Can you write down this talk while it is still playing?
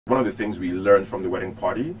One of the things we learned from the wedding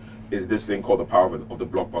party is this thing called the power of the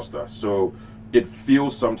blockbuster. So it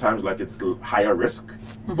feels sometimes like it's higher risk,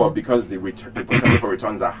 but because the potential for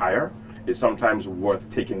returns are higher, it's sometimes worth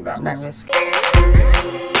taking that risk.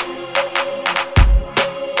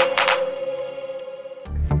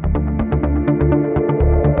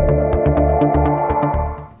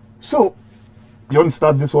 So, you want to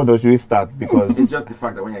start this one or should we start? Because it's just the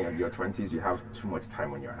fact that when you're in your 20s, you have too much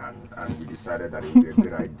time on your hands, and we decided that it would be a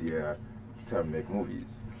good idea to make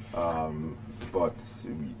movies. But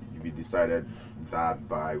we decided that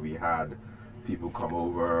we had people come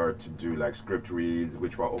over to do like script reads,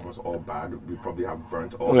 which were almost all bad. We probably have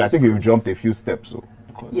burnt all. I think you've jumped a few steps. So.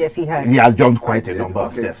 Yes, he has. He has jumped quite a number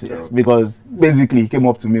of steps, yes. Because basically he came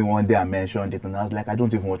up to me one day and mentioned it, and I was like, I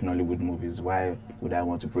don't even watch Nollywood movies. Why would I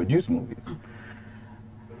want to produce movies?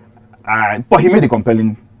 But he made a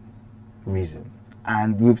compelling reason.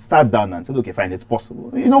 And we've sat down and said, okay, fine, it's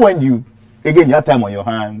possible. You know, when you have time on your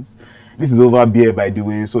hands, this is over beer, by the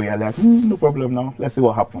way, so you're like, no problem now, let's see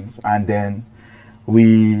what happens. And then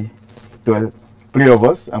there were 3 of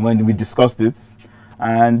us, and when we discussed it,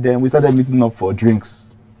 and then we started meeting up for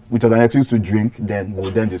drinks, which was an excuse to drink. Then we'll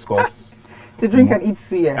then discuss to drink and eat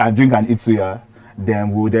suya. And drink and eat suya. Then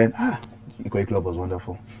we'll then Ikoyi Club was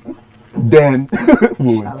wonderful. Then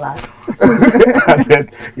we would, and then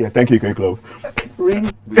thank you, Ikoyi Club. Really?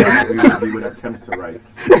 We would attempt to write.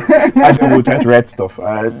 And then we'll try to write stuff.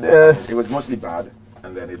 It was mostly bad,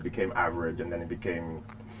 and then it became average, and then it became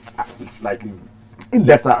slightly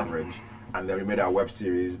less average. And then we made our web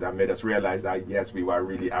series that made us realize that yes, we were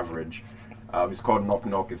really average. It's called Knock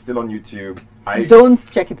Knock. It's still on YouTube. Don't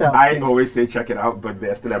check it out. I always say check it out, but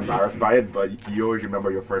they're still embarrassed by it. But you always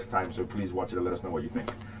remember your first time, so please watch it and let us know what you think.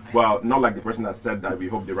 Well, not like the person that said that we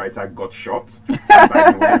hope the writer got shot.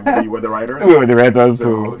 By the way, we were the writers. We were the writers,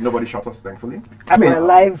 so nobody shot us, thankfully. I mean,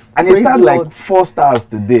 alive. And it started like 4 stars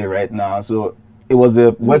today, right now. So it was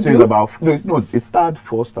a web series about it started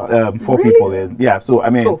 4 stars, 4 really? people in. Yeah, so I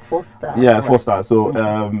mean, 4 stars. Yeah, 4 stars. So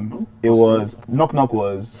it was Knock Knock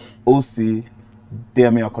was OC,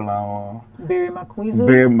 Demi Okolawon, Bere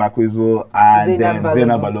Makwizo, and then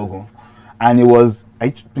Zena Balogun. And it was,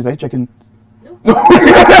 please, are you checking?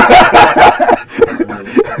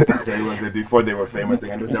 Before they were famous,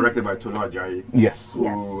 it was directed by Tolu Ajayi. Yes.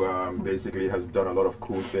 Who basically has done a lot of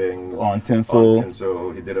cool things on Tinsel.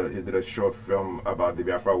 So he did a short film about the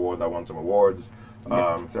Biafra War that won some awards.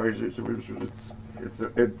 So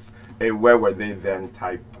it's a where were they then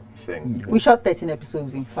type thing. We shot 13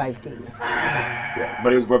 episodes in 5 days.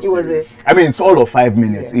 But it was web series. I mean, it's all of 5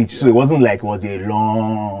 minutes each, so it wasn't like it was a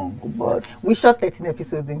long. But we shot 13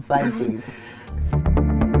 episodes in 5 days.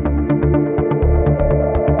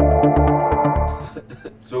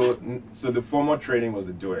 So the formal training was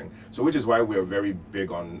the doing. So which is why we're very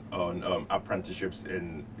big on apprenticeships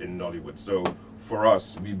in Nollywood. So for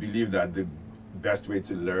us, we believe that the best way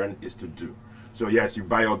to learn is to do. So yes, you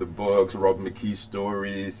buy all the books, Rob McKee's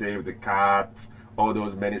stories, Save the Cat, all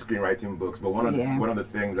those many screenwriting books. But one of the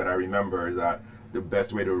things that I remember is that the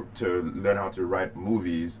best way to learn how to write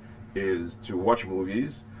movies is to watch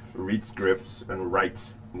movies, read scripts, and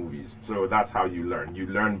write movies. So that's how you learn. You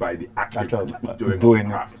learn by the actual doing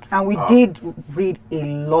craft. And we did read a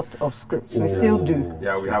lot of scripts. We still do.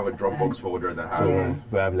 Yeah, we have a Dropbox folder that has. So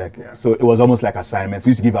we have so it was almost like assignments.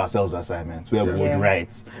 We used to give ourselves assignments where we would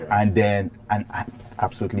write, and then I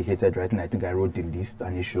absolutely hated writing. I think I wrote the list,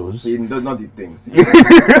 and it shows. He does not do things.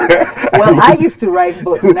 Well, I used to write,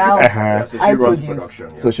 but now so she runs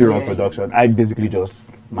production. So she runs production. I basically just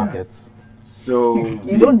market. So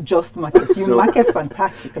you don't just market, you market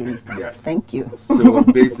fantastically. Yes. Thank you. So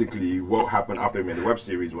basically what happened after we made the web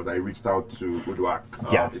series was I reached out to Uduak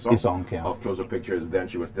of Closer Pictures. Then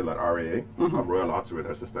she was still at RAA, Royal Arts, with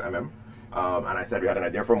her sister MM. And I said we had an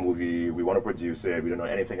idea for a movie, we want to produce it, we don't know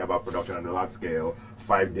anything about production on the large scale,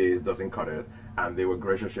 5 days doesn't cut it. And they were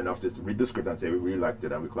gracious enough to read the script and say we really liked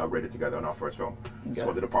it, and we collaborated together on our first film. It's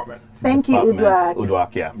called The Department. Thank you, Uduak.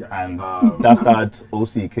 Uduak, yeah. Yes. And that started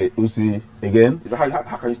OC again.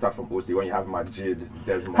 How can you start from OC when you have Majid,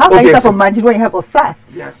 Desmond? How can you start from Majid when you have Osas?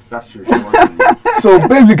 Yes, that's true. So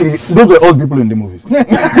basically, those were all people in the movies.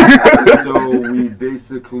 So we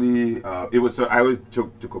basically, I always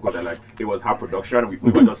took to Coco that like it was her production.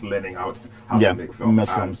 We were just learning how to make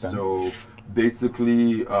films. So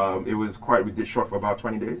basically, we did short for about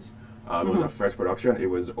 20 days. It was our first production. It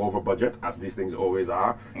was over budget, as these things always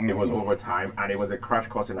are. It was over time, and it was a crash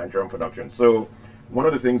course in Nigerian production. So one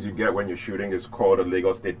of the things you get when you're shooting is called a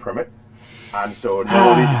Lagos State permit. And so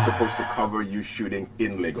normally it's supposed to cover you shooting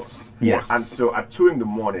in Lagos. Yes. And so at 2 in the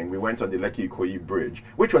morning, we went on the Lekki Ikoyi Bridge,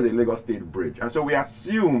 which was a Lagos State bridge. And so we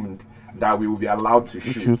assumed that we would be allowed to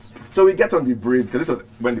shoot. So we get on the bridge, because this was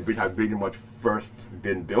when the bridge had pretty much first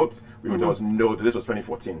been built. There was no, this was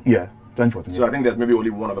 2014. Yeah, 2014. So I think there's maybe only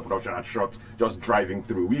one other production had shot just driving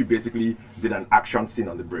through. We basically did an action scene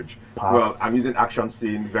on the bridge. Well, I'm using action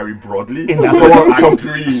scene very broadly.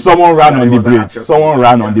 Someone ran on the bridge. Someone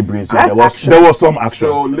ran on the bridge. So there was some action.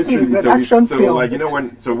 So literally, like, you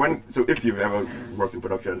know, so if you've ever worked in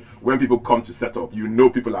production, when people come to set up, you know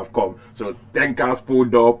people have come. So 10 cars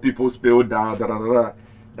pulled up, people spilled down,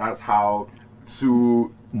 That's how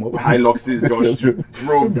 2 Hiluxes just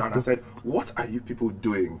drove down. I said, what are you people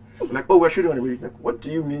doing? Like, oh, we're shooting on the bridge. Like, what do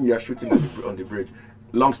you mean you're shooting on the bridge?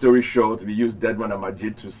 Long story short, we used Deadman and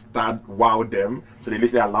Majid to start wow them. So they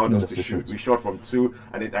literally allowed us to shoot. We shot from 2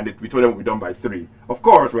 and we told them we'd be done by 3. Of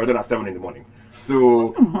course, we were done at 7 in the morning.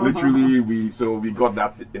 So literally we got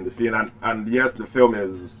that in the scene. And yes, the film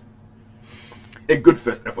is a good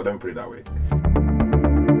first effort, let me put it that way.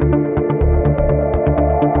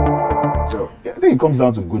 So I think it comes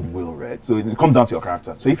down to goodwill, right? So it comes down to your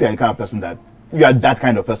character. So if you're the kind of person that you are that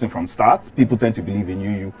kind of person from start, people tend to believe in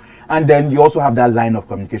you. And then you also have that line of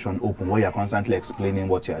communication open where you're constantly explaining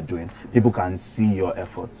what you're doing. People can see your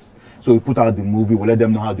efforts. So we put out the movie, we let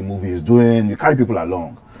them know how the movie is doing. We carry people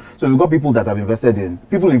along. So we've got people that have invested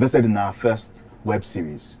in our first web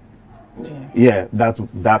series. Yeah,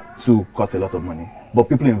 that too cost a lot of money. But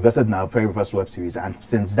people invested in our very first web series, and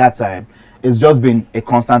since that time, it's just been a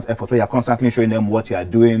constant effort where you're constantly showing them what you are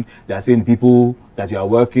doing. They're seeing people that you are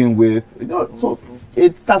working with. You know, so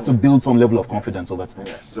it starts to build some level of confidence over time.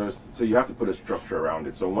 Yeah, so you have to put a structure around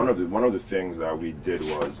it. So one of the things that we did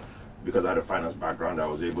was, because I had a finance background, I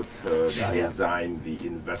was able to design the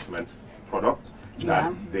investment product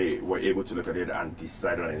that they were able to look at it and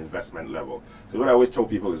decide on an investment level. Because what I always tell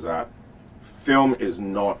people is that film is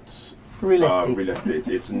not real estate.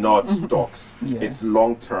 It's not stocks. It's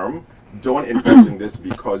long term. Don't invest in this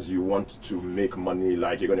because you want to make money,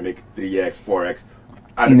 like you're going to make 3x, 4x.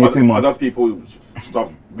 And in 18 months. Other people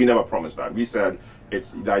stuff, we never promised that. We said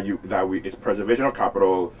it's it's preservation of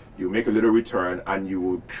capital. You make a little return and you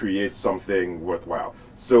will create something worthwhile.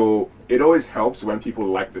 So it always helps when people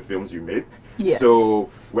like the films you make. Yes. So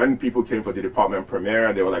when people came for the department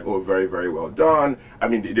premiere, they were like, oh, very, very well done. I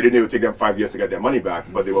mean, they didn't even take them 5 years to get their money back,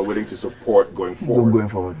 but they were willing to support going forward. Going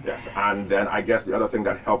forward. Yes. And then I guess the other thing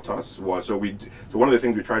that helped us was, so one of the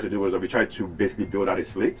things we tried to do was that we tried to basically build out a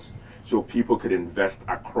slate so people could invest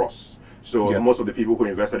across. So most of the people who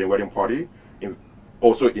invested in Wedding Party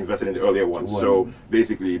also invested in the earlier ones. So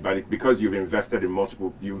basically, because you've invested in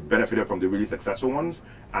multiple, you've benefited from the really successful ones,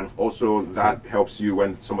 and also that helps you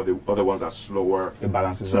when some of the other ones are slower. It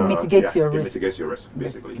balances out. It mitigates your risk. It mitigates your risk,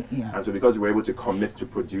 basically. And so because we were able to commit to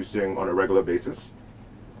producing on a regular basis,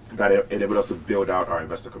 that enabled us to build out our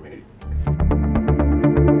investor community.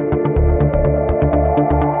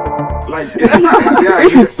 Like,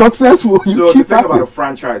 if it's successful, so the thing about a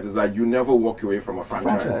franchise is that you never walk away from a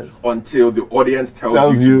franchise until the audience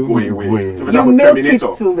tells you to go away. So for example,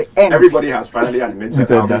 Terminator, till the end. Everybody has finally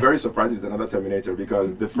admitted. I'll be very surprised with another Terminator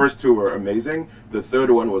because the first 2 were amazing. The third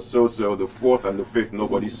one was so-so. The 4th and the 5th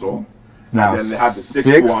nobody saw. Now, and then they have the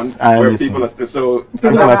 6th one where people are still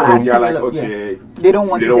you're like, okay, they don't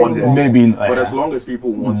want it. Maybe, but as long as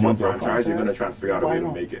people want your franchise, you're gonna try and figure out a way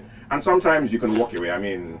to make it. And sometimes you can walk away. I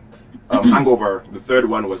mean, Hangover, the 3rd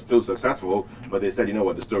one was still successful, but they said, you know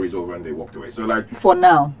what, the story's over, and they walked away. So like, for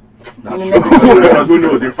now. That's true. Who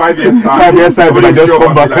knows? In 5 years' time, they just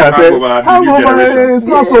come back and say, Hangover, it's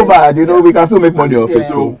not so bad. You know, we can still make money off it.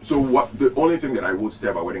 So what? The only thing that I would say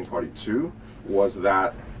about Wedding Party 2 was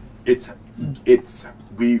that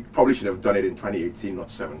we probably should have done it in 2018,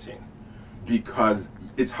 not 17, because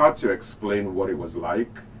it's hard to explain what it was like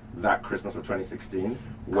that Christmas of 2016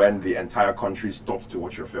 when the entire country stopped to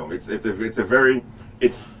watch your film. It's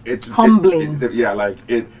humbling.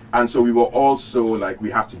 And so we were also like,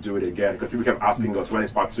 we have to do it again because people kept asking us, when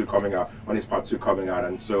is part 2 coming out? When is part 2 coming out?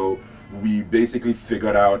 And so we basically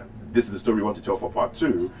figured out this is the story we want to tell for part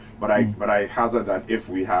 2. But I hazard that if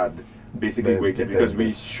we had basically waited, because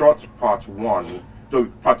we shot part 1, so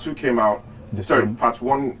part 2 came out. Part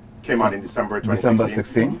 1 came out in December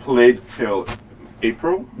 2016. Played till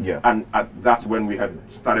April, and that's when we had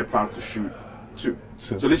started planning to shoot 2.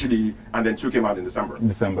 So literally, and then 2 came out in December.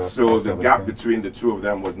 So the gap between the 2 of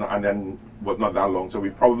them was not that long. So we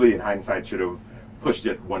probably, in hindsight, should have pushed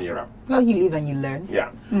it 1 year out. Well, you live and you learn.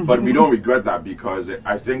 Yeah, but we don't regret that because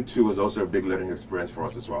I think 2 was also a big learning experience for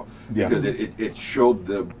us as well. Because it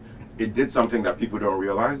showed it did something that people don't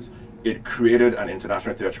realize. it created an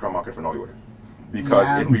international theatrical market for Nollywood because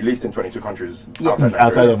it released in 22 countries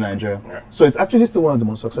outside of Nigeria. Yeah. So it's actually still one of the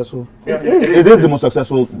most successful. It It is the most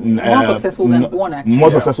successful. More successful than one, actually.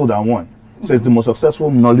 More successful than one. So it's the most successful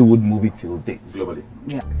Nollywood movie till date. Globally.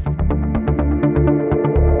 Yeah.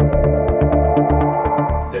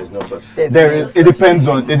 There's no such. There is. It depends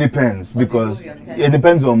on. It depends because it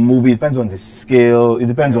depends on movie. It depends on the scale. It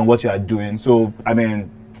depends on what you are doing. So I mean,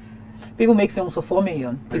 people make films for 4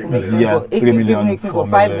 million. People make films Yeah, for 3 people million, make films 4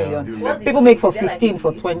 for 5 million. million. People make for 15,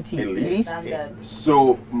 for 20 At at least. least.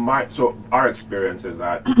 So our experience is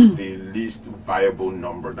that the least viable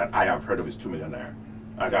number that I have heard of is 2 million naira.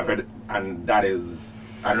 Like I've heard, and that is,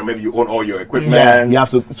 I don't know, maybe you own all your equipment. yeah, you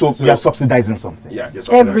have to. So you're subsidizing something. Yeah, you're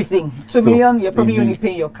subsidizing. Everything. 2 million, you're probably only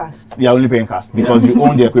paying your cast. You're only paying cast because you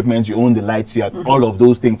own the equipment, you own the lights, you have all of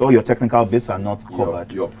those things. All your technical bits are not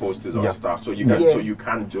covered. Your posters Yeah. or stuff. So you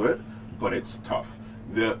can do it, but it's tough.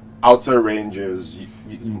 The outer range is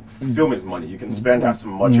film is money. You can spend as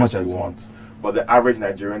much as you want. But the average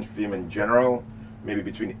Nigerian film in general, maybe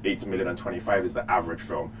between 8 million and 25 is the average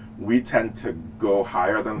film. We tend to go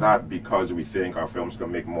higher than that because we think our films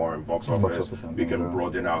can make more in box office. We can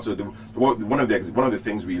broaden out. So one of the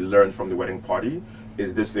things we learned from the wedding party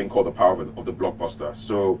is this thing called the power of the blockbuster.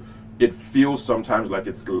 So it feels sometimes like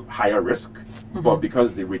it's higher risk, but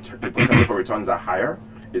because the potential for returns are higher,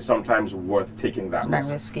 it's sometimes worth taking that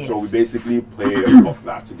risk. Yes. So we basically play off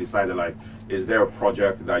that to decide that, like, is there a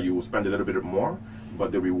project that you will spend a little bit more,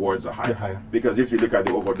 but the rewards are higher? Because if you look at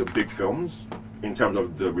the big films, in terms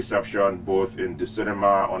of the reception, both in the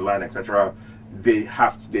cinema, online, etc., they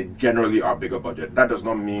generally are bigger budget. That does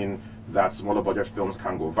not mean that smaller budget films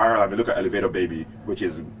can go viral. I mean, look at Elevator Baby, which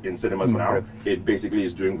is in cinemas now. It basically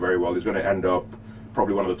is doing very well. It's going to end up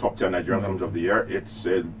probably one of the top 10 Nigerian films of the year. It's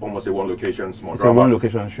almost a one-location small drama. It's a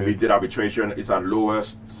one-location show. We did Arbitration. It's our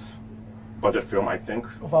lowest budget film, I think.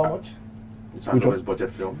 Of how much? It's our lowest budget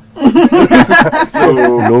film. So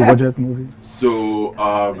low budget movie. So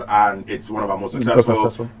and it's one of our most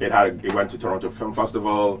successful. It went to Toronto Film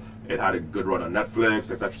Festival. It had a good run on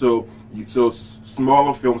Netflix, etc. So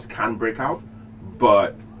small films can break out,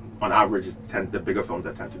 but on average, the bigger films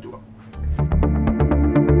that tend to do well.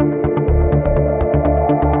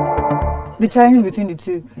 The challenge between the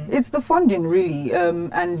two, it's the funding really,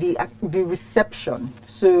 and the reception.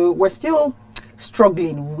 So we're still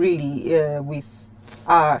struggling really with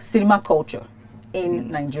our cinema culture in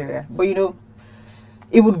Nigeria, but you know,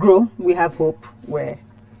 it would grow. We have hope. We're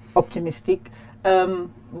optimistic.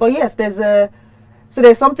 But yes, there's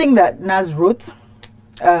something that Naz wrote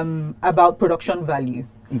about production value,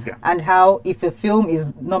 and how if a film is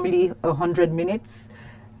normally 100 minutes.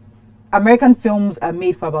 American films are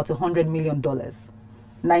made for about $100 million.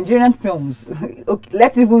 Nigerian films, okay,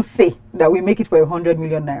 let's even say that we make it for 100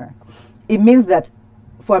 million naira. It means that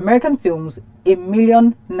for American films, $1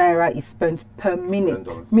 million naira is spent per minute.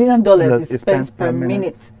 $1 million is spent per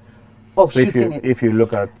minute of shooting it. If you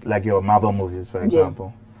look at like your Marvel movies, for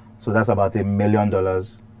example, so that's about $1 million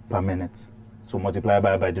per minute. So multiply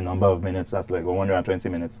by the number of minutes, that's like 120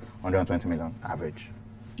 minutes, 120 million average.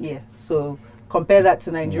 Yeah, so compare that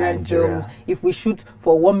to Nigerian films. If we shoot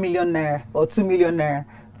for 1 million naira or 2 million naira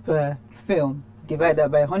per film, divide that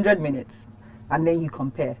by 100 minutes, and then you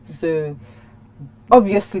compare. So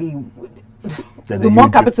obviously, the more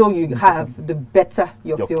capital you have, the better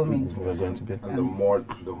your film is. And the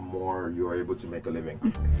more you are able to make a living.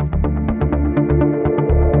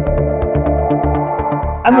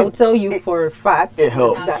 I'll tell you for a fact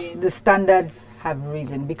that the standards have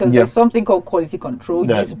risen because there's something called quality control.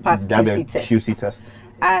 You need to pass QC test.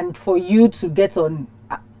 And for you to get on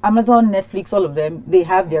Amazon, Netflix, all of them, they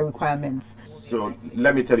have their requirements. So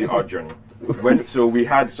let me tell you our journey. There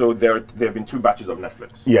have been 2 batches of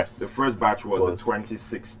Netflix. Yes. The first batch was the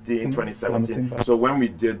 2016, 2017. So when we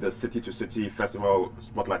did the City to City Festival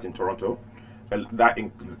Spotlight in Toronto,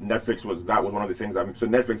 Netflix was one of the things. So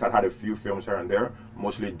Netflix had a few films here and there,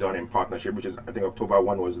 mostly done in partnership. Which is, I think October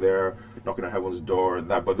 1 was there, Knocking on Heaven's Door.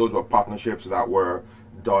 But those were partnerships that were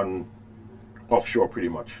done offshore, pretty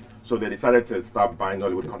much. So they decided to start buying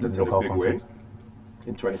Nollywood content in a big way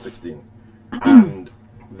in 2016, and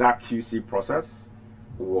that QC process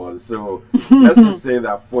was let's just say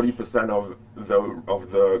that 40% of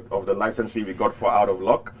the license fee we got for Out of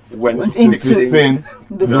Luck went to fixing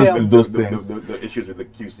the issues with the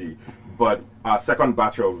QC. But our second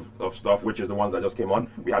batch of stuff, which is the ones that just came on,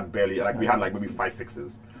 we had maybe 5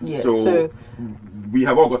 fixes. So we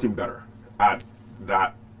have all gotten better at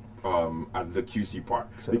that, at the QC part,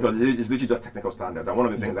 because it's literally just technical standards. And one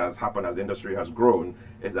of the things that has happened as the industry has grown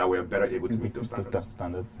is that we're better able to meet those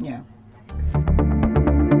standards. Yeah.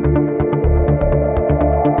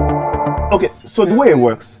 Okay, so the way it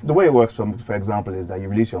works, for example, is that you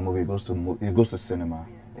release your movie, it goes to cinema.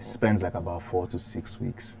 It spends like about 4 to 6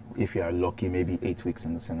 weeks. If you are lucky, maybe 8 weeks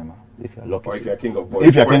in the cinema. If you're lucky, or if you're king of boys,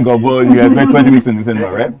 you have 20 weeks in the cinema,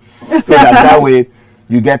 right? So that way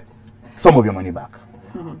you get some of your money back.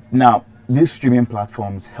 Now, these streaming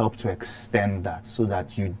platforms help to extend that so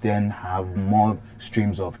that you then have more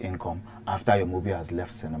streams of income after your movie has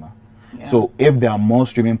left cinema. Yeah. So if there are more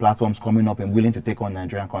streaming platforms coming up and willing to take on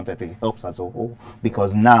Nigerian content, it helps as a whole,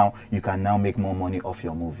 because now you can now make more money off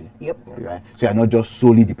your movie. Yep. Right. So you're not just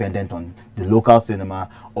solely dependent on the local cinema,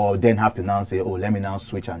 or then have to now say, oh, let me now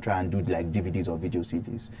switch and try and do like DVDs or video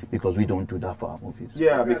CDs, because we don't do that for our movies.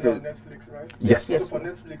 Yeah, because Netflix, right? Yes. So for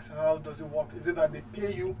Netflix, how does it work? Is it that they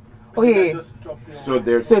pay you? Oh yeah. So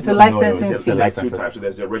there's it's a licensing fee. It's a licensing. Two types. So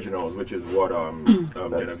there's the originals, which is what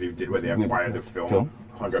Genevieve did, where they acquired the film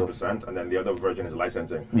 100%, and then the other version is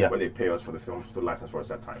licensing, where they pay us for the films to license for a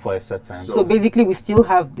set time. So basically, we still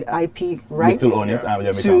have the IP rights. We still own it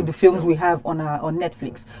to the films we have on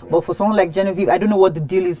Netflix. But for someone like Genevieve, I don't know what the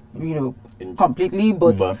deal is, completely,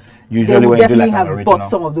 but usually they would definitely like have bought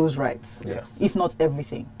some of those rights, if not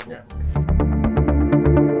everything. Yeah.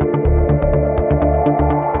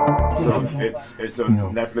 So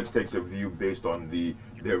Netflix takes a view based on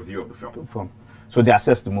their view of the film. So they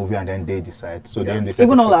assess the movie and then they decide. So then they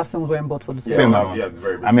even all our films were bought for the same amount. Yeah,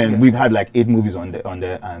 very. I mean, we've had like 8 movies on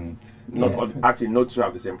there, and actually no two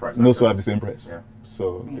have the same price. No two have the same price. Yeah.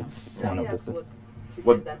 So it's one of those things.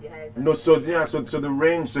 No, so the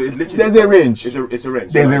range. So it literally there's a range. It's a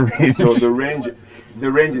range. There's a range. So the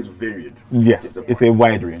range is varied. Yes, it's a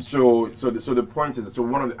wide range. So the point is,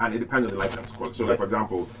 and it depends on the license. So like for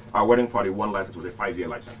example, our wedding party, one license was a 5-year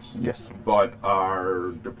license. Yes. But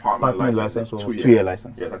our department license was 2-year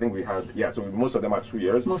license. Yes, I think we had. Yeah, so most of them are 2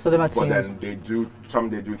 years. Most of them are 2 years. But then some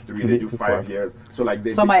they do 3, they do 5 years. So like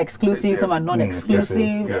some are exclusive, some are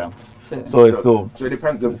non-exclusive. Yeah. So it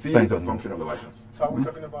depends. The fee is a function of the license. So are we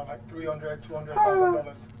talking about like $300,000,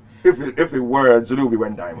 $200,000? If it were, Zulu would be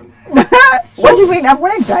wearing diamonds. What do you mean? I'm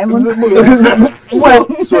wearing diamonds. Well,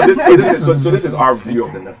 so this is our view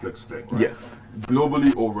of the Netflix thing. Right? Yes.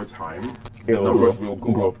 Globally, over time, the numbers will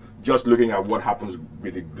go up. Just looking at what happens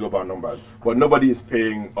with the global numbers, but nobody is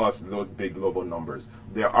paying us those big global numbers.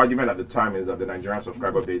 Their argument at the time is that the Nigerian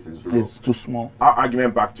subscriber base is too small. Our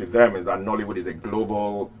argument back to them is that Nollywood is a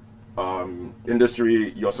global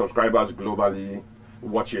industry. Your subscribers globally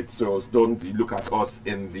watch it, so don't look at us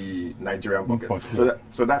in the Nigerian bucket.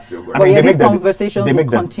 So that's still good. But these conversations will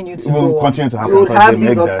continue to happen. We will have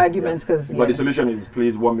these arguments because. But the solution is,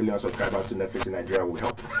 please, 1 million subscribers to Netflix in Nigeria will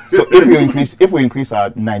help. So if we increase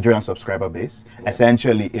our Nigerian subscriber base,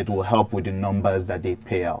 essentially it will help with the numbers that they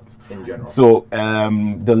pay out in general. So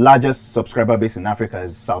the largest subscriber base in Africa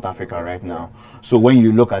is South Africa right now. So when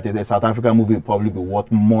you look at it, a South African movie will probably be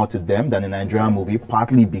worth more to them than a Nigerian movie,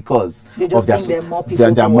 partly because of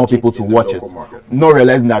there are more people to watch it. Not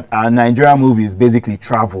realizing that our Nigerian movies basically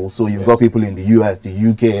travel, so you've got people in the US, the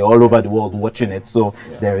UK, all over the world watching it. So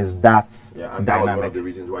there is that and dynamic. That was one of the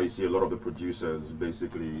reasons why you see a lot of the producers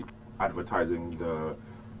basically advertising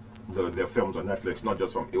their films on Netflix. Not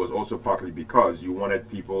just it was also partly because you wanted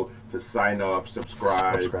people to sign up,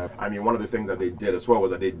 subscribe. I mean, one of the things that they did as well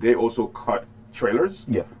was that they also cut trailers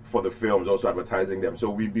for the films, also advertising them. So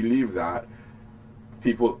we believe that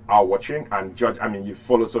people are watching and judge. I mean, you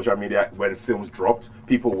follow social media when films dropped,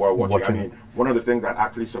 people were watching. I mean, one of the things that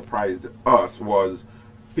actually surprised us was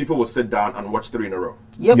people will sit down and watch 3 in a row.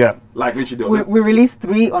 Yep. Yeah. Like literally, we released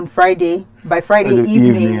 3 on Friday. By Friday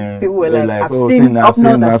evening, people were like, I've seen this, I've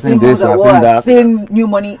seen that, I've seen New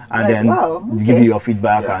Money, and then they give you your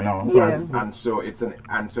feedback and all. And so it's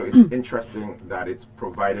interesting that it's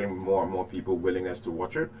providing more and more people willingness to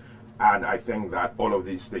watch it. And I think that all of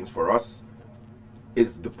these things for us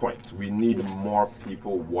is the point. We need more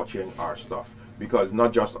people watching our stuff, because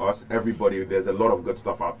not just us, everybody, there's a lot of good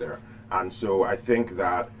stuff out there. And so I think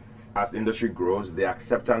that as the industry grows, the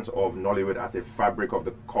acceptance of Nollywood as a fabric of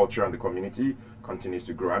the culture and the community continues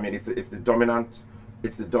to grow. I mean, it's the dominant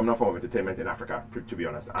form of entertainment in Africa, to be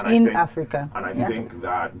honest. And I think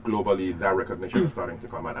that globally that recognition is starting to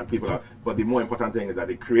come, and people are. But the more important thing is that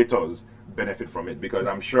the creators benefit from it, because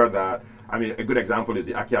I'm sure that, I mean, a good example is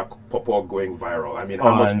the Akia Popo going viral. I mean,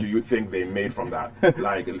 how much do you think they made from that?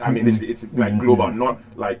 Like, I mean, it's like global, not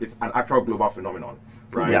like it's an actual global phenomenon,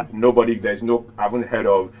 right? Yeah. I haven't heard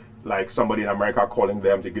of like somebody in America calling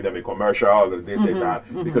them to give them a commercial, they say that,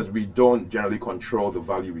 because we don't generally control the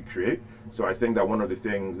value we create. So I think that one of the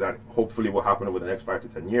things that hopefully will happen over the next 5 to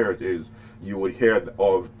 10 years is you would hear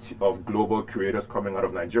of global creators coming out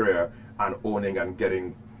of Nigeria and owning and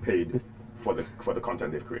getting paid for the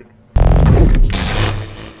content they've created.